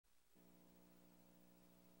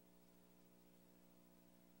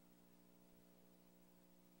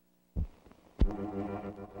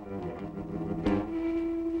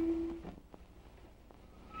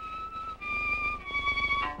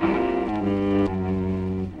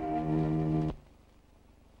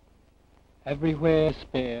Everywhere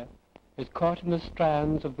despair is caught in the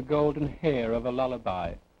strands of the golden hair of a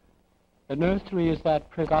lullaby. The nursery is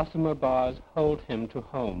that gossamer bars hold him to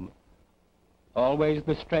home. Always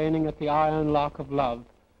the straining at the iron lock of love,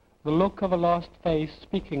 the look of a lost face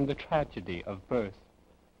speaking the tragedy of birth.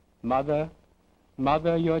 Mother,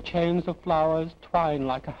 mother, your chains of flowers twine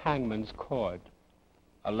like a hangman's cord.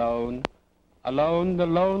 Alone, alone, the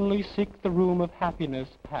lonely seek the room of happiness.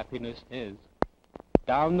 Happiness is.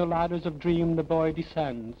 Down the ladders of dream the boy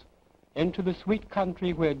descends, into the sweet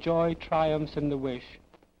country where joy triumphs in the wish,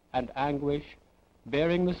 and anguish,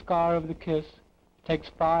 bearing the scar of the kiss, takes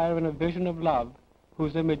fire in a vision of love,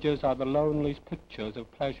 whose images are the lonely's pictures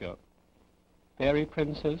of pleasure. Fairy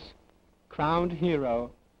princess, crowned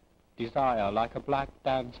hero, desire like a black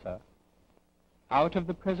dancer. Out of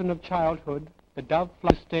the prison of childhood, the dove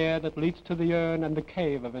flies the stair that leads to the urn and the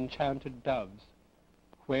cave of enchanted doves.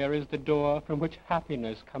 Where is the door from which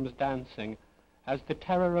happiness comes dancing, as the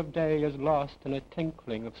terror of day is lost in a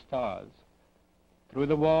tinkling of stars? Through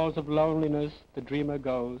the walls of loneliness the dreamer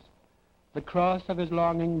goes. The cross of his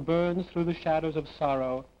longing burns through the shadows of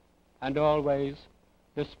sorrow, and always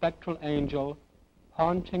the spectral angel,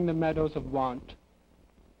 haunting the meadows of want,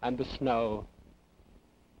 and the snow,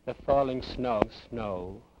 the falling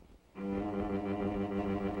snow.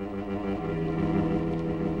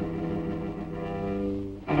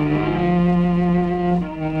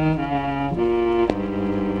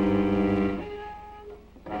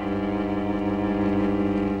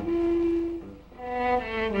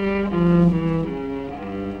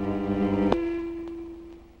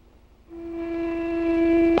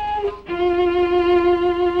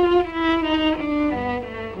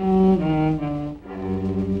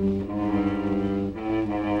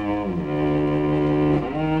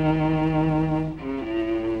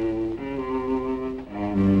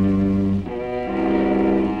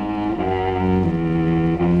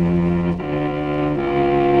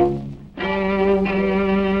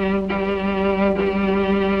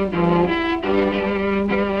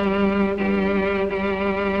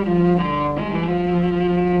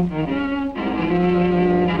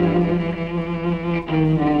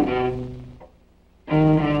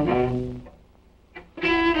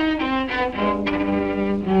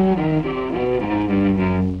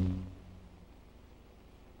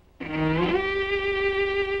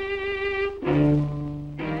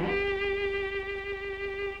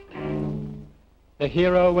 The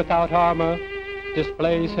hero without armor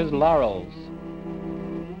displays his laurels.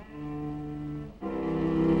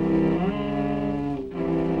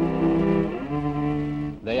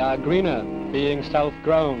 They are greener, being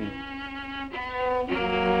self-grown.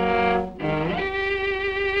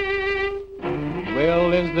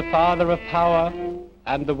 Will is the father of power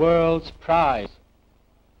and the world's prize.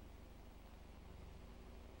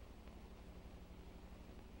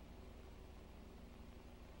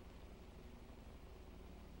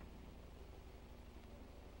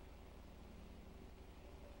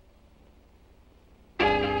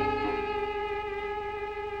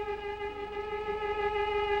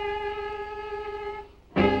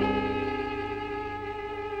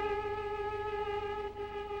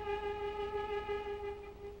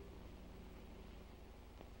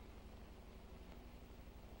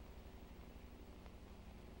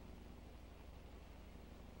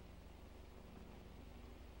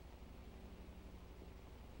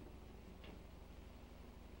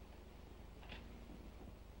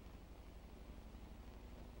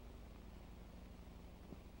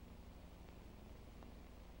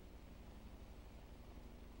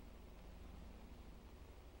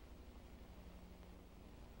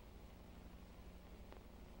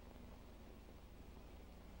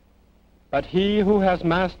 But he who has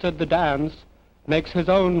mastered the dance makes his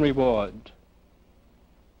own reward.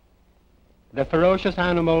 The ferocious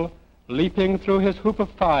animal, leaping through his hoop of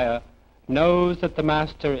fire, knows that the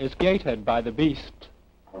master is gated by the beast.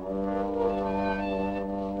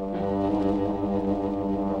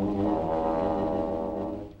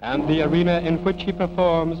 And the arena in which he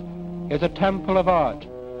performs is a temple of art,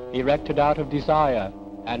 erected out of desire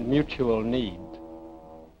and mutual need.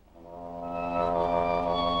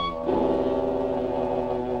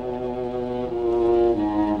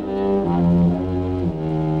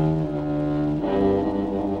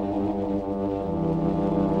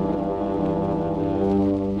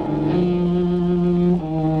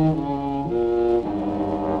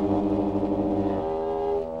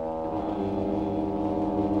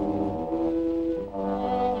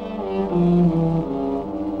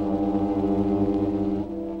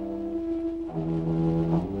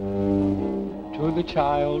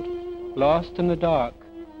 child, lost in the dark,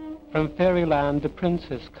 from fairyland the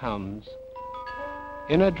princess comes.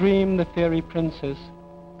 In a dream the fairy princess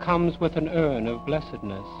comes with an urn of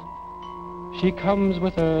blessedness. She comes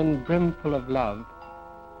with an urn brimful of love.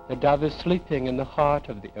 The dove is sleeping in the heart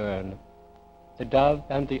of the urn. The dove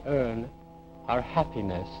and the urn are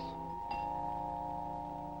happiness.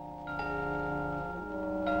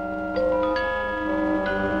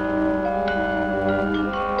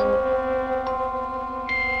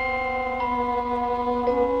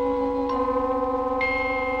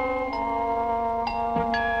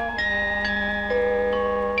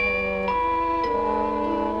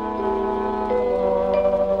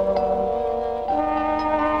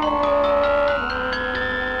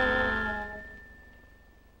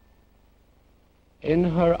 In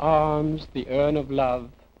her arms the urn of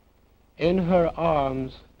love, in her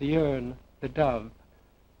arms the urn, the dove,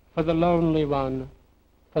 for the lonely one,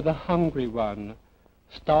 for the hungry one,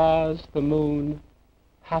 stars, the moon,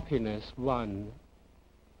 happiness won.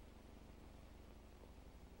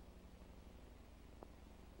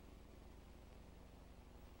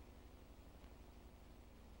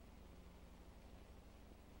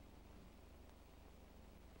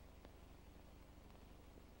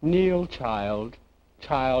 Kneel, child,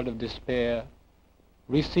 child of despair,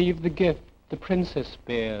 receive the gift the princess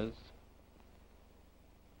bears.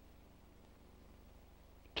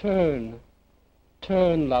 Turn,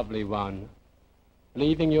 turn, lovely one,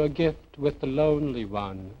 leaving your gift with the lonely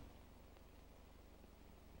one.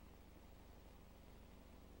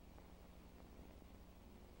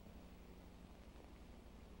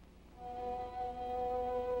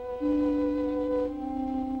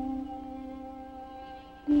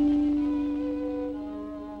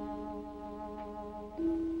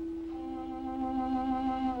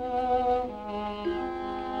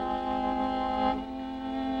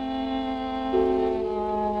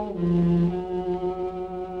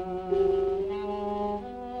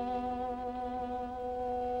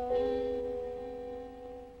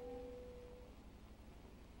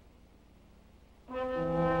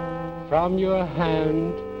 From your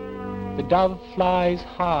hand the dove flies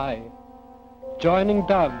high, joining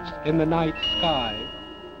doves in the night sky.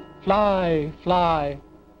 Fly, fly,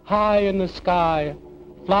 high in the sky,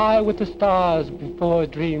 fly with the stars before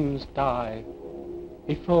dreams die,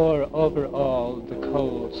 before over all the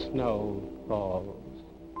cold snow falls.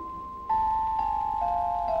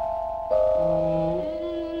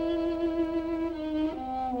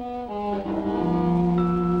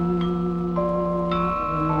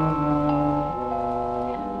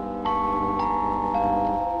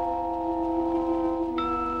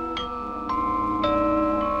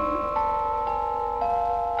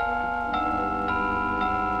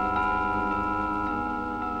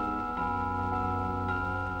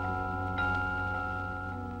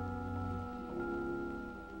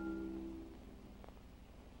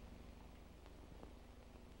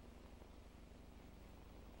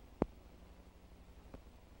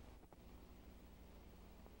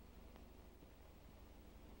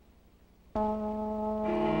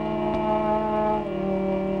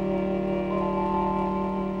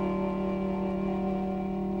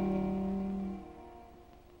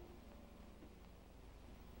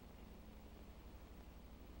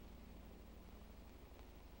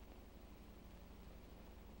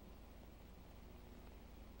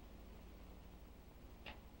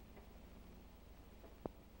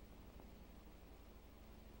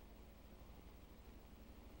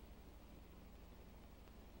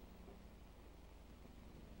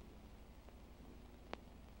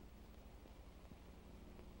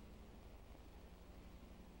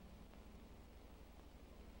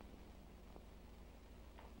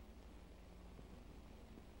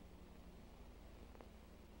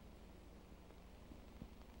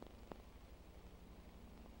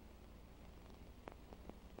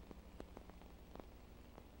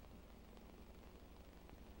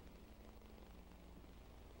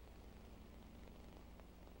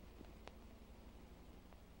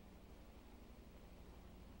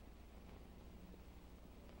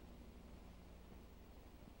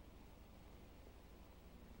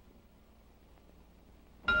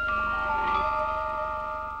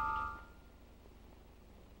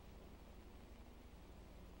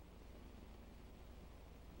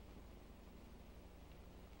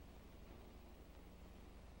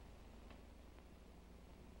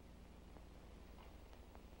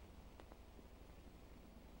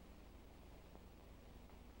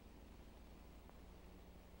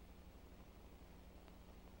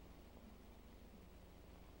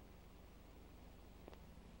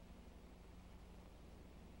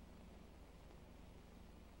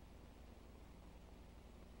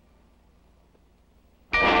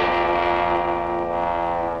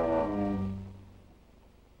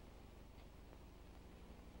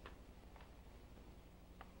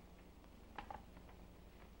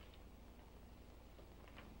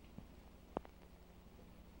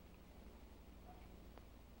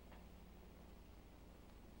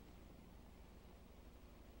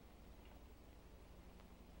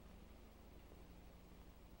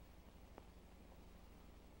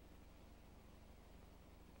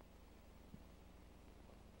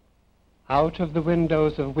 Out of the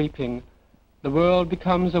windows of weeping, the world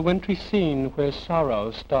becomes a wintry scene where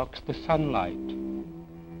sorrow stalks the sunlight.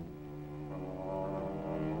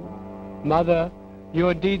 Mother,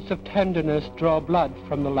 your deeds of tenderness draw blood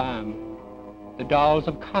from the lamb. The dolls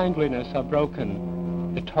of kindliness are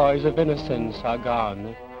broken, the toys of innocence are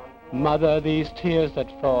gone. Mother, these tears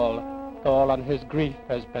that fall on his grief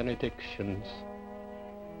as benedictions.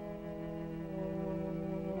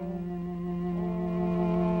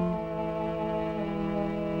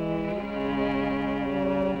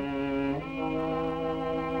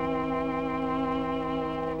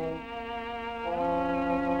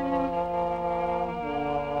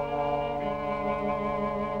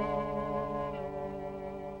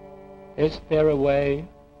 Is there a way,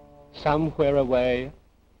 somewhere away,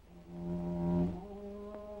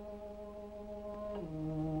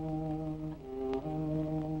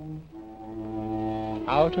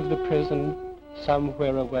 out of the prison,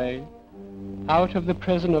 somewhere away, out of the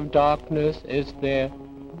prison of darkness, is there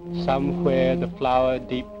somewhere the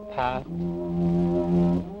flower-deep path?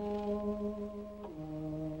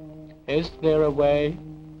 Is there a way?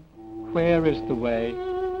 Where is the way?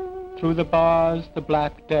 Through the bars, the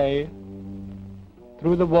black day,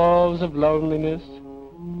 through the walls of loneliness,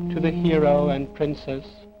 to the hero and princess,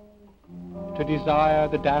 to desire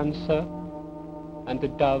the dancer and the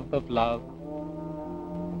dove of love.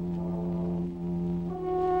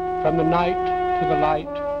 From the night to the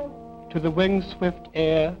light, to the wing-swift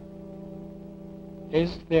air,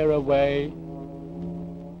 is there a way?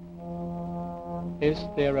 Is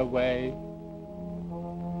there a way?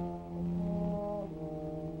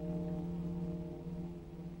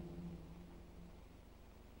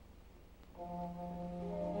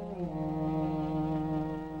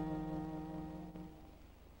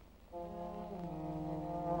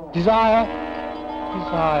 Desire,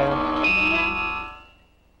 desire.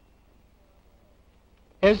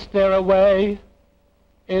 Is there a way?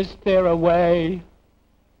 Is there a way?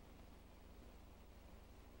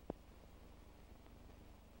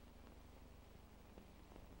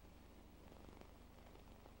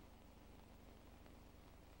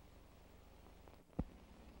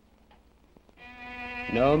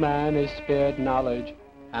 No man is spared knowledge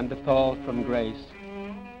and the fall from grace.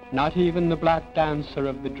 Not even the black dancer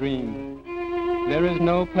of the dream. There is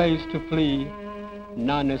no place to flee,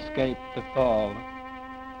 none escape the fall.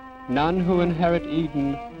 None who inherit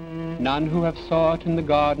Eden, none who have sought in the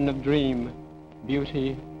garden of dream,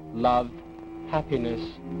 beauty, love, happiness,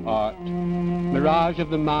 art, mirage of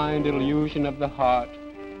the mind, illusion of the heart,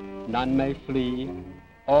 none may flee,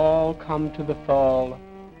 all come to the fall,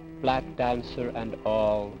 black dancer and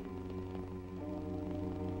all.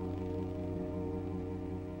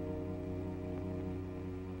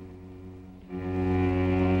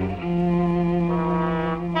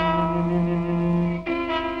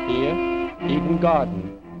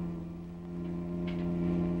 Garden.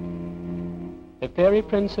 The fairy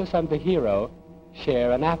princess and the hero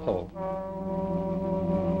share an apple.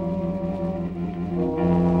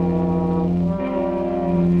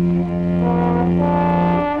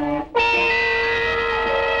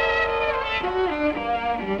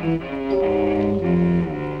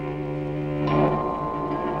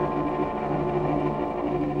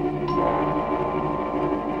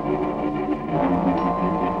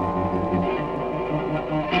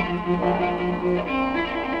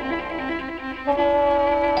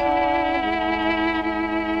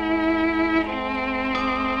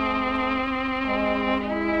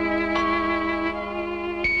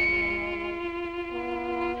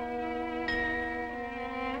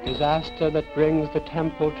 Disaster that brings the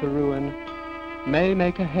temple to ruin may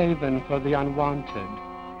make a haven for the unwanted.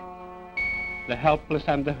 The helpless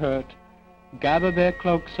and the hurt gather their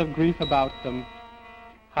cloaks of grief about them,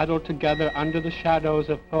 huddled together under the shadows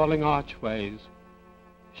of falling archways,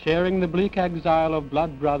 sharing the bleak exile of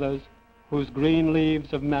blood brothers whose green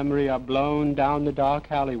leaves of memory are blown down the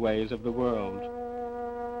dark alleyways of the world.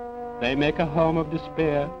 They make a home of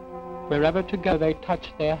despair wherever together they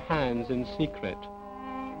touch their hands in secret,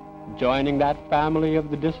 joining that family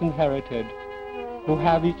of the disinherited who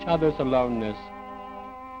have each other's aloneness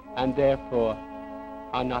and therefore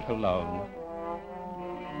are not alone.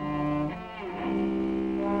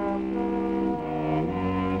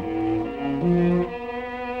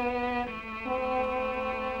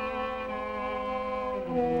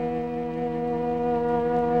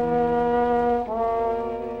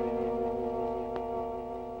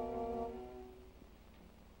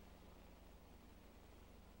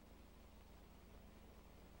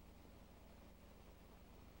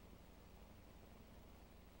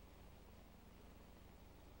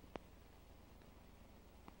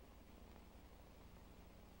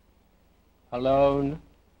 alone,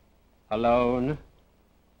 alone.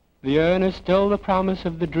 The urn is still the promise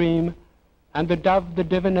of the dream, and the dove the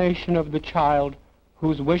divination of the child,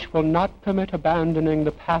 whose wish will not permit abandoning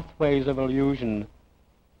the pathways of illusion,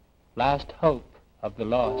 last hope of the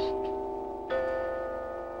lost.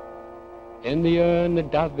 In the urn the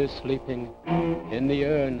dove is sleeping, in the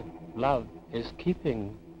urn love is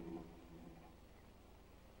keeping.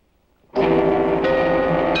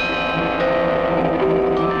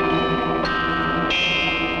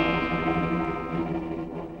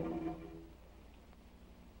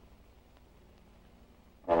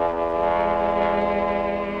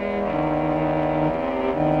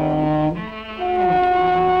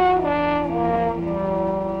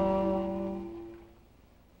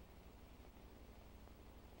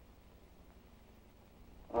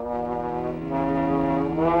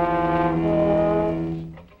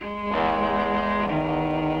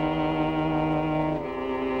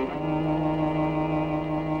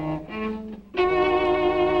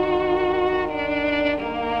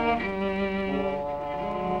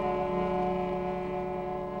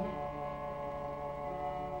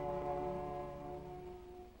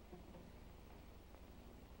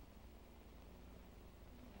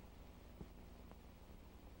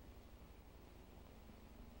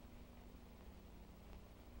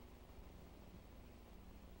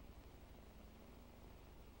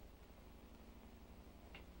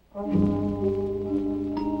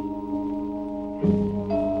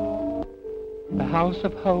 The house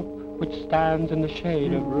of hope which stands in the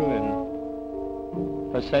shade of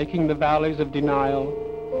ruin, forsaking the valleys of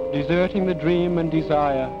denial, deserting the dream and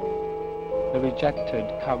desire, the rejected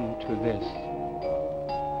come to this.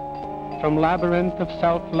 From labyrinth of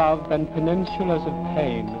self-love and peninsulas of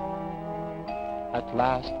pain, at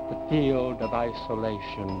last the field of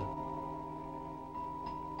isolation.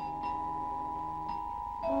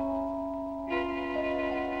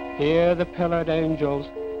 Here the pillared angels,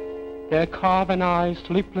 their carven eyes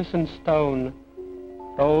sleepless in stone,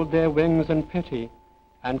 fold their wings in pity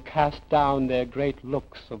and cast down their great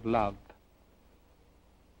looks of love.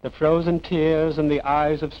 The frozen tears in the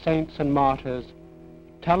eyes of saints and martyrs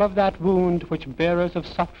tell of that wound which bearers of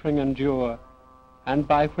suffering endure, and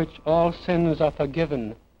by which all sins are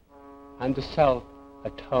forgiven and the self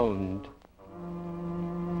atoned.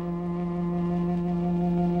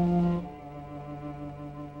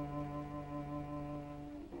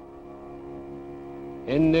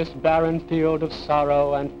 In this barren field of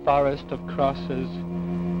sorrow and forest of crosses,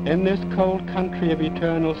 in this cold country of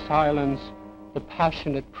eternal silence, the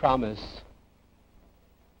passionate promise.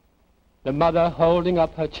 The mother holding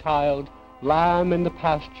up her child, lamb in the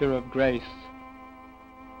pasture of grace.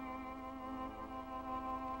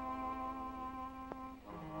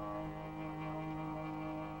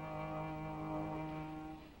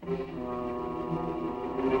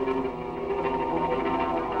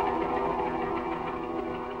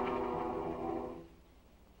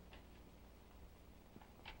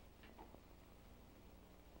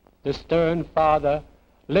 The stern father,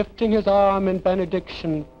 lifting his arm in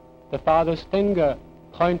benediction, the father's finger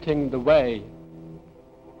pointing the way.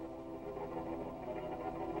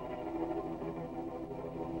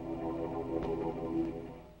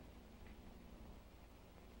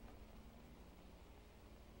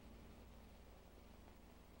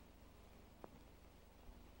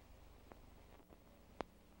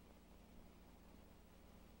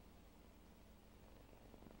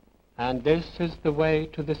 And this is the way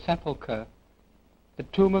to the sepulchre, the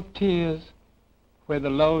tomb of tears, where the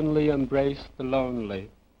lonely embrace the lonely,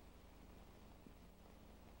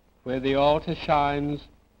 where the altar shines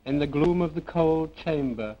in the gloom of the cold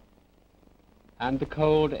chamber, and the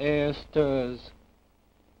cold air stirs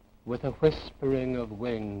with a whispering of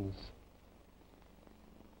wings.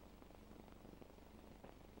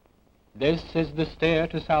 This is the stair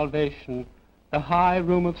to salvation, the high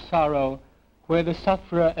room of sorrow, where the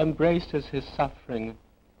sufferer embraces his suffering.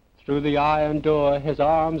 Through the iron door his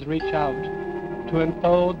arms reach out to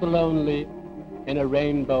enfold the lonely in a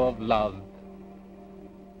rainbow of love.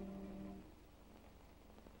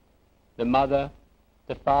 The mother,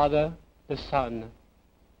 the father, the son,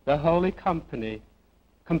 the holy company,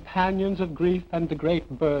 companions of grief and the great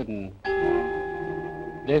burden.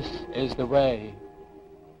 This is the way.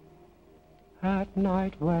 At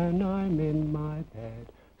night when I'm in my bed,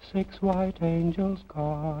 6 white angels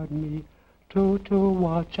guard me, 2 to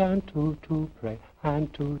watch and 2 to pray,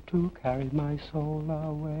 and 2 to carry my soul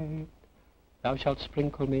away. Thou shalt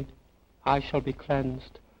sprinkle me, I shall be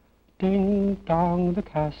cleansed. Ding dong the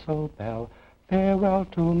castle bell, farewell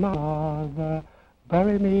to my mother.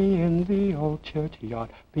 Bury me in the old churchyard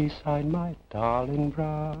beside my darling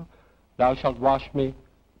brow. Thou shalt wash me,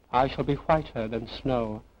 I shall be whiter than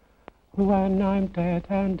snow. When I'm dead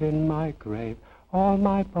and in my grave, all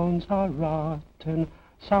my bones are rotten,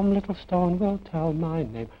 some little stone will tell my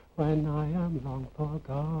name when I am long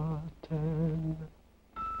forgotten.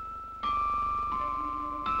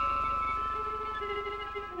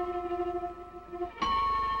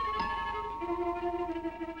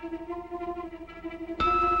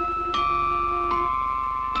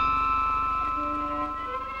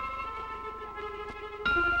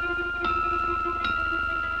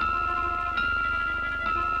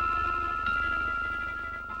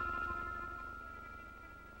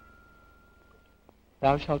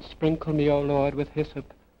 Thou shalt sprinkle me, O Lord, with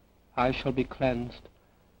hyssop, I shall be cleansed.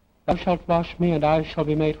 Thou shalt wash me, and I shall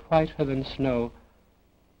be made whiter than snow.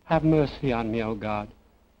 Have mercy on me, O God,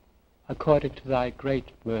 according to thy great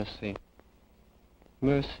mercy.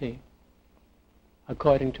 Mercy,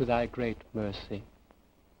 according to thy great mercy.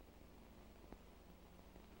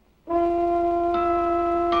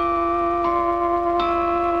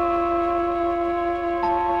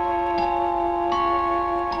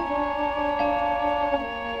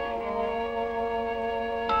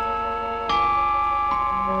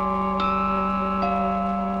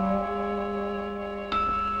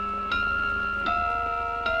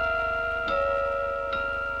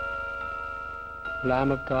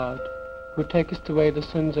 Lamb of God, who takest away the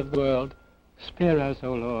sins of the world, spare us,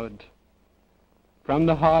 O Lord. From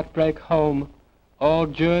the heartbreak home, all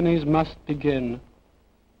journeys must begin.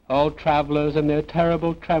 All travelers in their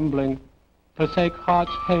terrible trembling forsake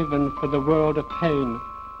heart's haven for the world of pain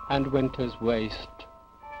and winter's waste.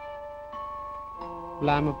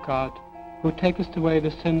 Lamb of God, who takest away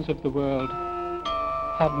the sins of the world,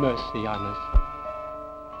 have mercy on us.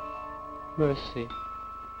 Mercy.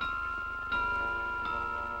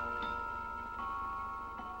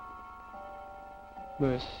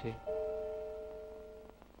 Mercy.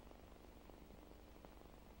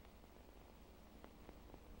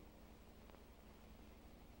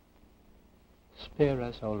 Spare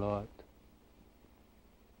us, O Lord.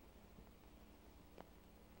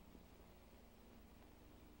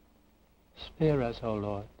 Spare us, O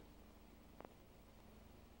Lord.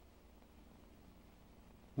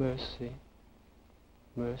 Mercy,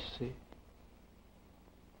 mercy.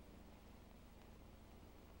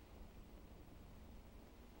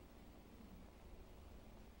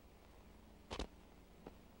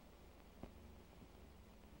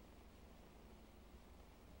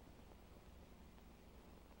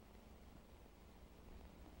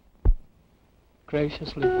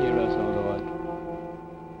 Graciously hear us, O Lord.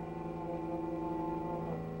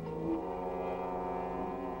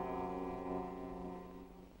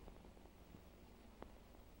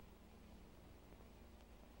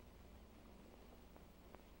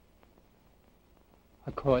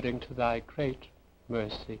 According to thy great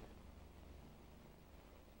mercy.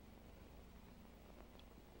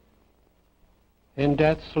 In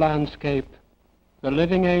death's landscape, the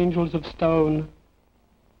living angels of stone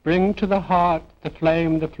bring to the heart the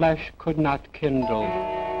flame the flesh could not kindle.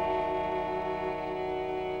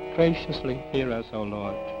 Graciously hear us, O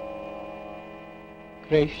Lord.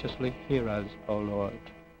 Graciously hear us, O Lord.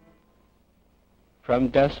 From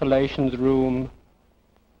desolation's room,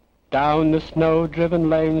 down the snow-driven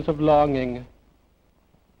lanes of longing,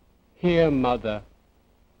 here, Mother,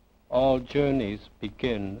 all journeys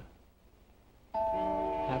begin.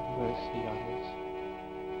 Have mercy on us.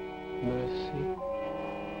 Mercy.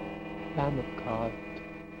 Lamb of God,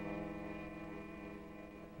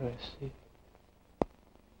 mercy.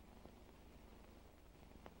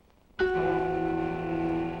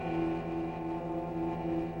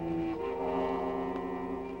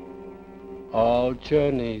 All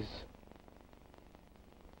journeys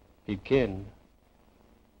begin.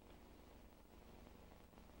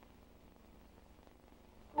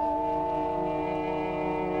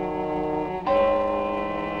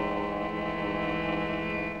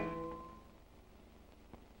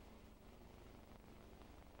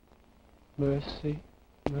 Mercy,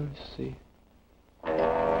 mercy,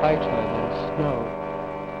 whiter than snow.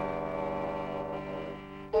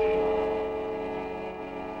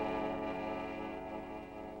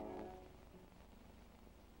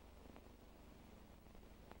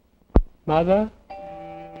 Mother?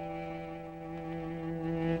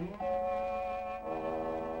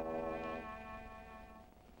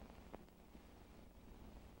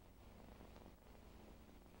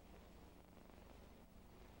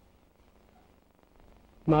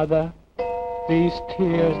 Mother, these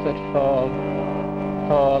tears that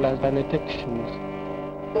fall as benedictions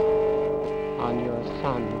on your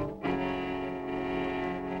Son.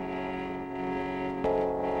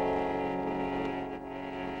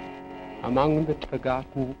 among the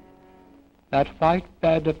forgotten, that white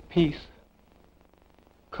bed of peace,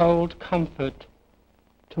 cold comfort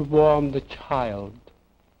to warm the child,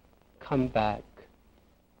 come back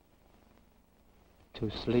to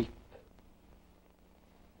sleep.